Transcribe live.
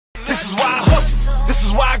is why I hustle. This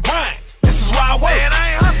is why I grind. This is why I work. Man,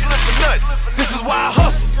 I ain't hustling for nothing. This is why I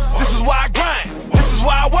hustle. This is why I grind. This is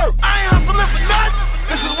why I work. I ain't hustling for nothing.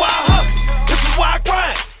 This is why I hustle. This is why I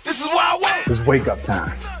grind. This is why I work. It's wake up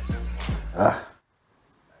time.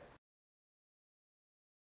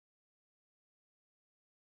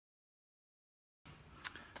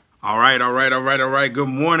 All right. Good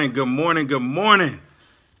morning.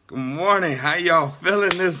 How y'all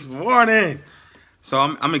feeling this morning? So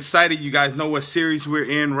I'm excited. You guys know what series we're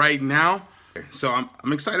in right now. So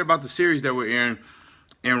I'm excited about the series that we're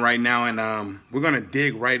in right now, and we're gonna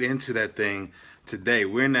dig right into that thing today.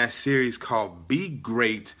 We're in that series called Be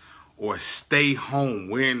Great or Stay Home.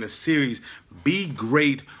 We're in the series Be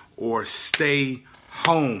Great or Stay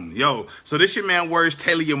Home. Yo, so this your man Words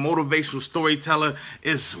Taylor, your motivational storyteller.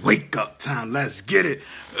 It's wake up time. Let's get it.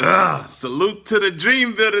 Salute to the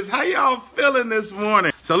dream builders. How y'all feeling this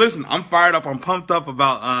morning? So listen, I'm fired up. I'm pumped up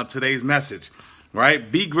about today's message, right?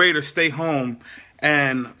 Be great or stay home.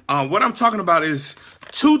 And what I'm talking about is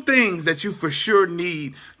two things that you for sure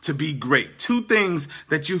need to be great. Two things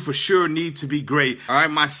that you for sure need to be great. All right,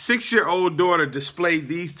 my 6-year-old daughter displayed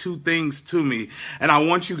these two things to me, and I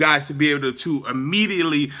want you guys to be able to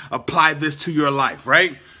immediately apply this to your life,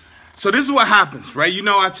 right? So this is what happens, right? You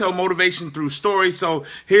know, I tell motivation through story. So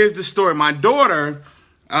here's the story. My daughter,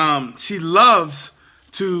 she loves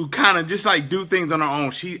to kind of just like do things on her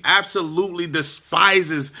own. She absolutely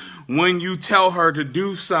despises when you tell her to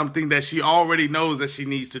do something that she already knows that she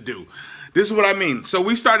needs to do. This is what I mean. So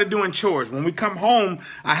we started doing chores. When we come home,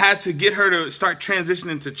 I had to get her to start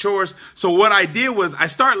transitioning to chores. So what I did was I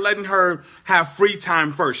started letting her have free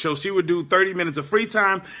time first. So she would do 30 minutes of free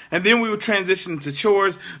time, and then we would transition to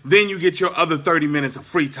chores. Then you get your other 30 minutes of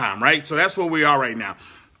free time, right? So that's where we are right now.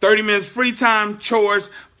 30 minutes free time, chores,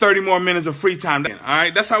 30 more minutes of free time. All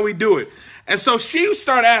right, that's how we do it. And so she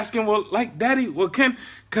started asking, well, like, Daddy, well,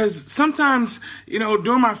 because sometimes, you know,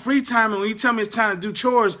 during my free time, and when you tell me it's time to do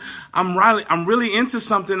chores, I'm really into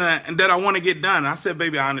something that I want to get done. And I said,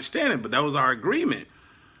 baby, I understand it, but that was our agreement,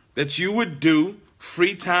 that you would do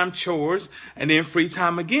free time chores and then free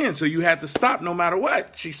time again. So you had to stop no matter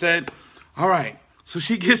what. She said, all right. So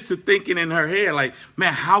she gets to thinking in her head, like,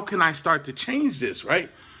 man, how can I start to change this, right?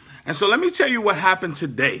 And so let me tell you what happened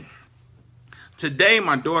today. Today,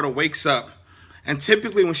 my daughter wakes up, and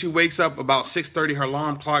typically when she wakes up about 6:30, her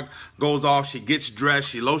alarm clock goes off. She gets dressed,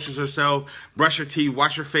 she lotions herself, brush her teeth,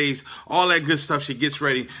 wash her face, all that good stuff. She gets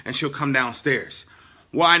ready, and she'll come downstairs.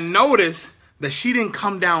 Well, I noticed that she didn't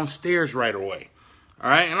come downstairs right away.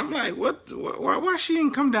 All right, and I'm like, why she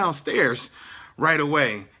didn't come downstairs right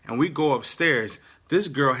away? And we go upstairs. This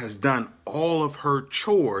girl has done all of her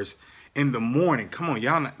chores in the morning. Come on,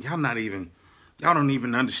 y'all don't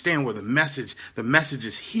even understand where the message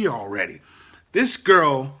is here already. This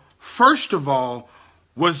girl, first of all,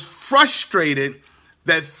 was frustrated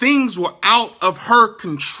that things were out of her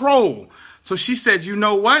control. So she said, you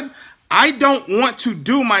know what? I don't want to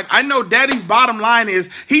do I know Daddy's bottom line is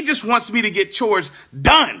he just wants me to get chores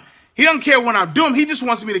done. He doesn't care when I'm doing. He just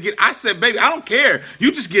wants me to I said, baby, I don't care. You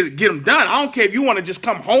just get them done. I don't care if you want to just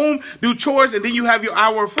come home, do chores, and then you have your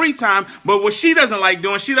hour of free time. But what she doesn't like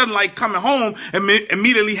doing, she doesn't like coming home and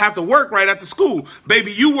immediately have to work right after school.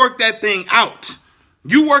 Baby, you work that thing out.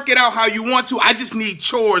 You work it out how you want to. I just need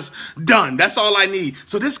chores done. That's all I need.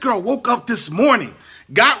 So this girl woke up this morning,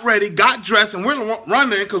 got ready, got dressed, and we're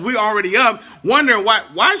running because we already up, wondering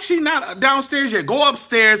why is she not downstairs yet? Go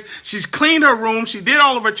upstairs. She's cleaned her room. She did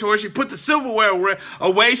all of her chores. She put the silverware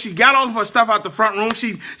away. She got all of her stuff out the front room.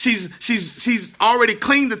 She's already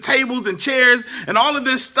cleaned the tables and chairs and all of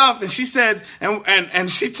this stuff. And she said, and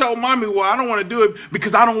she told mommy, well, I don't want to do it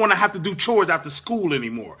because I don't want to have to do chores after school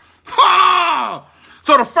anymore. Ha!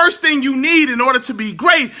 So the first thing you need in order to be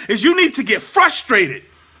great is you need to get frustrated.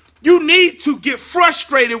 You need to get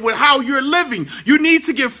frustrated with how you're living. You need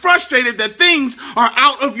to get frustrated that things are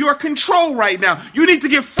out of your control right now. You need to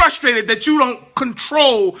get frustrated that you don't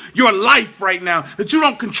control your life right now, that you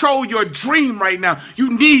don't control your dream right now.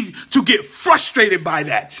 You need to get frustrated by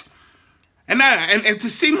that. And to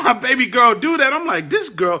see my baby girl do that, I'm like, this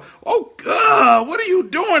girl, oh God, what are you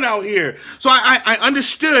doing out here? So I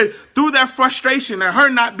understood through that frustration that her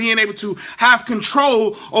not being able to have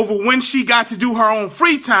control over when she got to do her own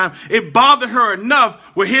free time, it bothered her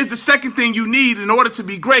enough. Well, here's the second thing you need in order to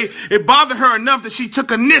be great. It bothered her enough that she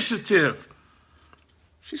took initiative.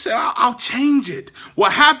 She said, I'll change it.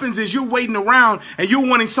 What happens is you're waiting around and you're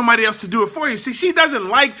wanting somebody else to do it for you. See, she doesn't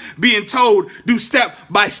like being told, do step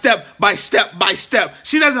by step by step by step.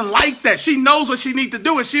 She doesn't like that. She knows what she needs to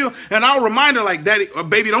do. And I'll remind her like, Daddy,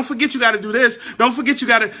 baby, don't forget you got to do this. Don't forget you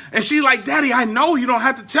got to. And she's like, Daddy, I know you don't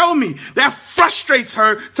have to tell me. That frustrates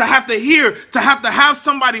her to have to hear, to have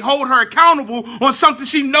somebody hold her accountable on something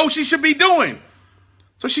she knows she should be doing.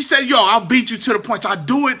 So she said, yo, I'll beat you to the punch. I'll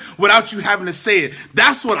do it without you having to say it.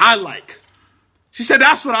 That's what I like. She said,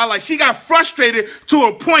 that's what I like. She got frustrated to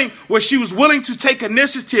a point where she was willing to take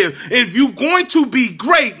initiative. If you're going to be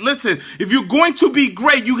great, listen, if you're going to be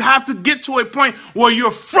great, you have to get to a point where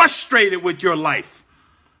you're frustrated with your life.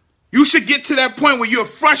 You should get to that point where you're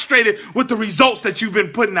frustrated with the results that you've been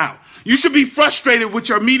putting out. You should be frustrated with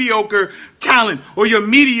your mediocre talent or your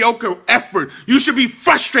mediocre effort. You should be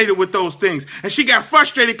frustrated with those things. And she got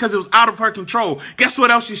frustrated because it was out of her control. Guess what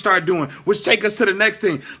else she started doing? Which take us to the next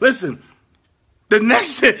thing. Listen,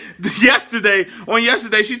 yesterday,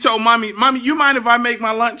 she told Mommy, you mind if I make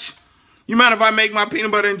my lunch? You mind if I make my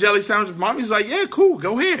peanut butter and jelly sandwich? Mommy's like, yeah, cool,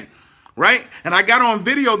 go ahead. Right? And I got on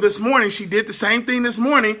video this morning. She did the same thing this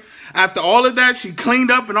morning. After all of that, she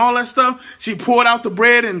cleaned up and all that stuff. She poured out the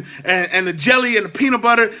bread and the jelly and the peanut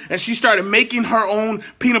butter, and she started making her own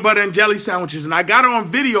peanut butter and jelly sandwiches. And I got her on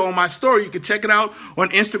video on my story. You can check it out on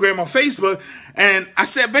Instagram or Facebook. And I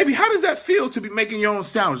said, baby, how does that feel to be making your own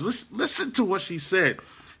sandwich? Listen to what she said.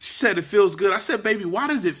 She said, it feels good. I said, baby, why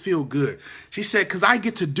does it feel good? She said, because I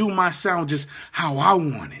get to do my sandwiches how I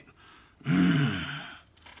want it.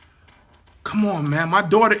 Come on, man. My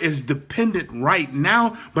daughter is dependent right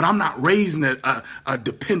now, but I'm not raising a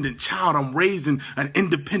dependent child. I'm raising an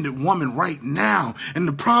independent woman right now. And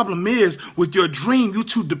the problem is, with your dream, you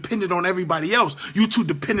too dependent on everybody else. You too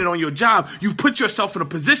dependent on your job. You put yourself in a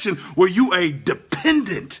position where you are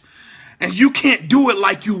dependent. And you can't do it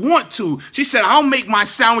like you want to. She said, I'll make my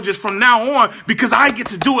sandwiches from now on because I get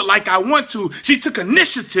to do it like I want to. She took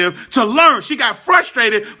initiative to learn. She got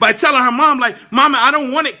frustrated by telling her mom, like, Mama, I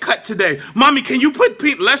don't want it cut today. Mommy, can you put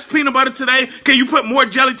less peanut butter today? Can you put more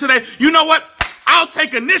jelly today? You know what? I'll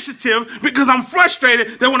take initiative because I'm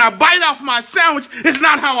frustrated that when I bite off my sandwich, it's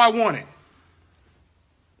not how I want it.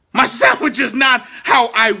 My sandwich is not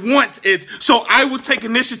how I want it, so I will take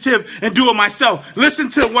initiative and do it myself. Listen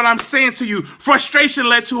to what I'm saying to you. Frustration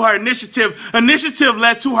led to her initiative. Initiative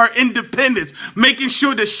led to her independence, making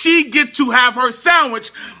sure that she gets to have her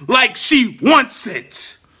sandwich like she wants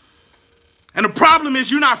it. And the problem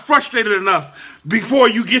is you're not frustrated enough before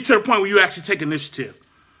you get to the point where you actually take initiative.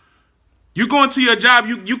 You go into your job,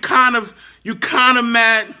 you kind of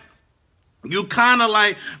mad. You kind of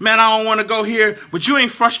like, man, I don't want to go here, but you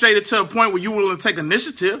ain't frustrated to a point where you're willing to take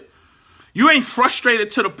initiative. You ain't frustrated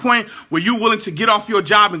to the point where you're willing to get off your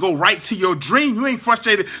job and go right to your dream. You ain't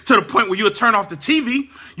frustrated to the point where you'll turn off the TV.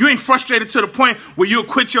 You ain't frustrated to the point where you'll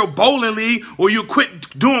quit your bowling league or you'll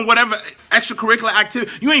quit doing whatever extracurricular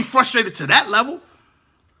activity. You ain't frustrated to that level.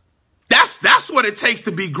 That's what it takes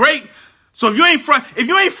to be great. So if you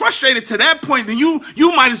ain't frustrated to that point, then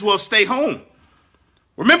you might as well stay home.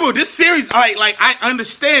 Remember, this series, I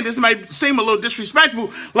understand this might seem a little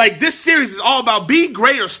disrespectful. Like, this series is all about be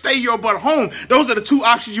great or stay your butt home. Those are the two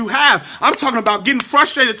options you have. I'm talking about getting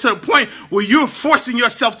frustrated to the point where you're forcing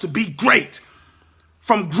yourself to be great.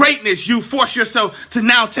 From greatness, you force yourself to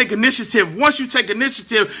now take initiative. Once you take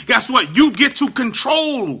initiative, guess what? You get to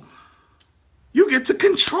control. You get to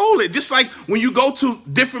control it. Just like when you go to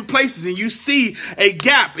different places and you see a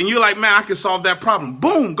gap and you're like, man, I can solve that problem.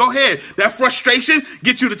 Boom, go ahead. That frustration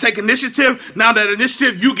gets you to take initiative. Now that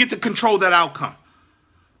initiative, you get to control that outcome.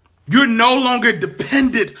 You're no longer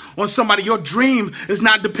dependent on somebody. Your dream is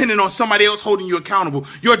not dependent on somebody else holding you accountable.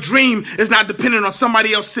 Your dream is not dependent on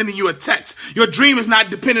somebody else sending you a text. Your dream is not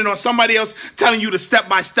dependent on somebody else telling you the step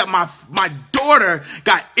by step. My daughter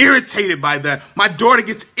got irritated by that. My daughter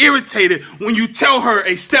gets irritated when you tell her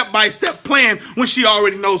a step by step plan when she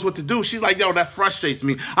already knows what to do. She's like, yo, that frustrates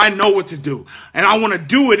me. I know what to do and I want to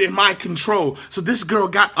do it in my control. So this girl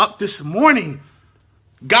got up this morning,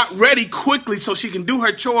 got ready quickly so she can do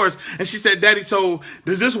her chores. And she said, Daddy, so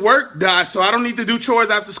does this work? So I don't need to do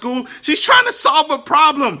chores after school? She's trying to solve a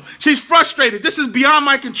problem. She's frustrated. This is beyond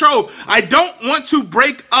my control. I don't want to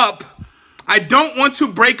break up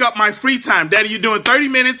my free time. Daddy, you're doing 30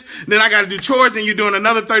 minutes, then I got to do chores, then you're doing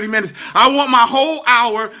another 30 minutes. I want my whole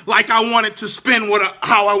hour like I want it to spend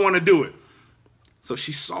how I want to do it. So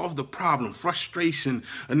she solved the problem, frustration,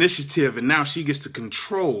 initiative, and now she gets to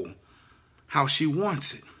control how she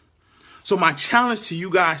wants it. So my challenge to you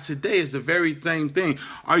guys today is the very same thing.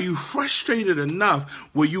 Are you frustrated enough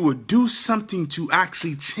where you will do something to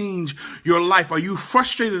actually change your life? Are you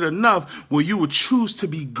frustrated enough where you will choose to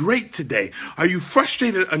be great today? Are you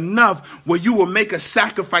frustrated enough where you will make a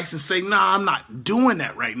sacrifice and say, nah, I'm not doing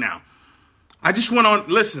that right now? I just went on,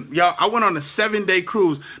 listen, y'all, I went on a 7-day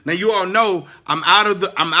cruise. Now you all know I'm out of the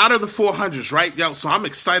 400s, right? Yo, so I'm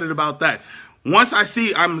excited about that. Once I'm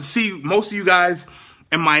gonna see most of you guys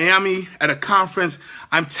in Miami at a conference,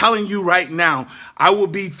 I'm telling you right now, I will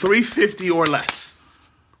be 350 or less,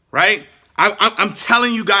 right? I'm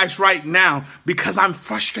telling you guys right now because I'm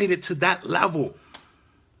frustrated to that level.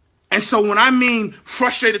 And so when I mean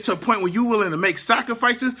frustrated to a point where you're willing to make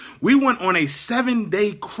sacrifices, we went on a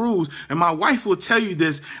 7-day cruise. And my wife will tell you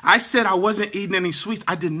this. I said I wasn't eating any sweets.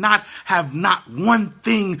 I did not have not one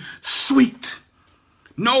thing sweet.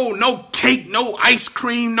 No cake, no ice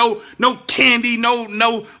cream, no candy,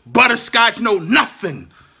 no butterscotch, no nothing.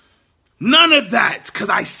 None of that. Because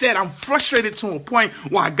I said I'm frustrated to a point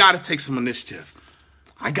where I got to take some initiative.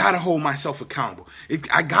 I got to hold myself accountable.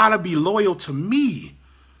 I got to be loyal to me.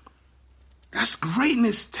 That's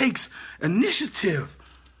greatness takes initiative.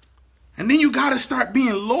 And then you got to start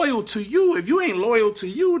being loyal to you. If you ain't loyal to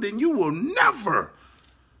you, then you will never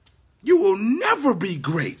be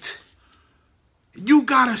great. You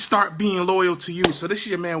got to start being loyal to you. So this is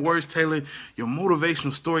your man, Words Taylor, your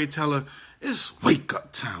motivational storyteller. It's wake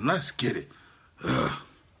up time. Let's get it.